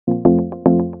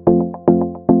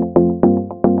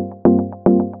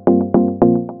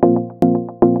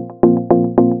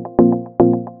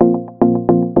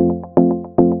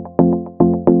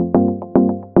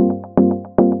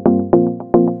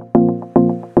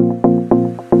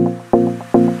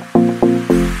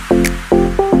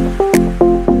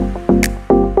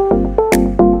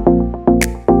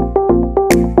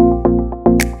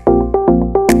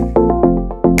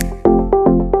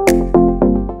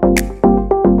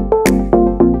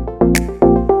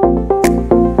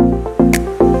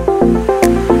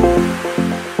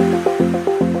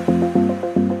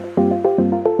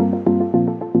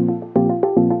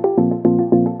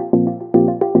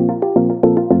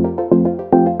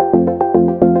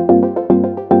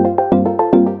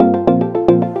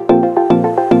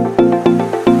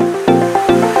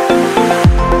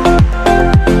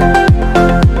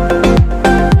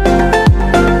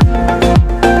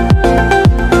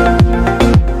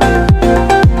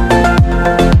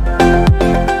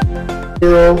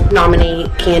also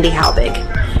nominate Candy Halbig.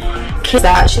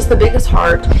 She's the biggest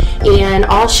heart, and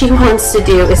all she wants to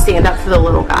do is stand up for the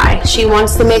little guy. She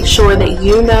wants to make sure that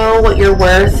you know what you're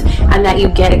worth and that you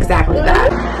get exactly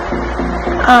that.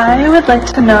 I would like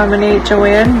to nominate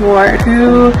Joanne Ward,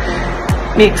 who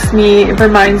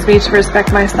reminds me to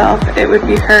respect myself. It would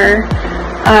be her.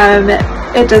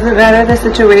 It doesn't matter the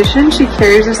situation, she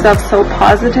carries herself so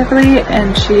positively,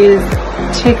 and she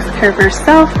takes care of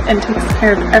herself and takes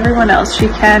care of everyone else she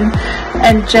can,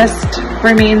 and just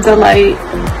remains a light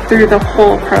through the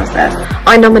whole process.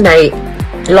 I nominate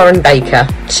Lauren Baker.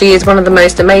 She is one of the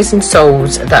most amazing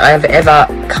souls that I have ever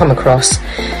come across.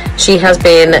 She has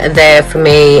been there for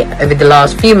me over the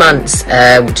last few months,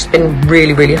 which has been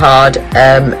really, really hard.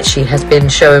 She has been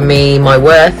showing me my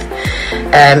worth.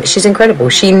 She's incredible.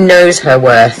 She knows her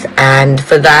worth, and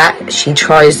for that she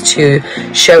tries to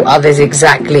show others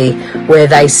exactly where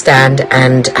they stand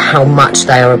and how much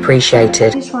they are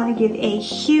appreciated. I just want to give a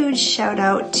huge shout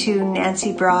out to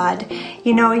Nancy Broad.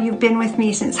 You know, you've been with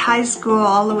me since high school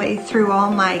all the way through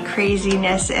all my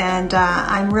craziness, and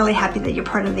I'm really happy that you're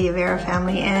part of the Everra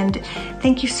family, and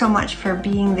thank you so much for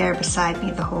being there beside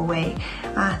me the whole way.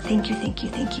 Thank you, thank you,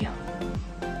 thank you.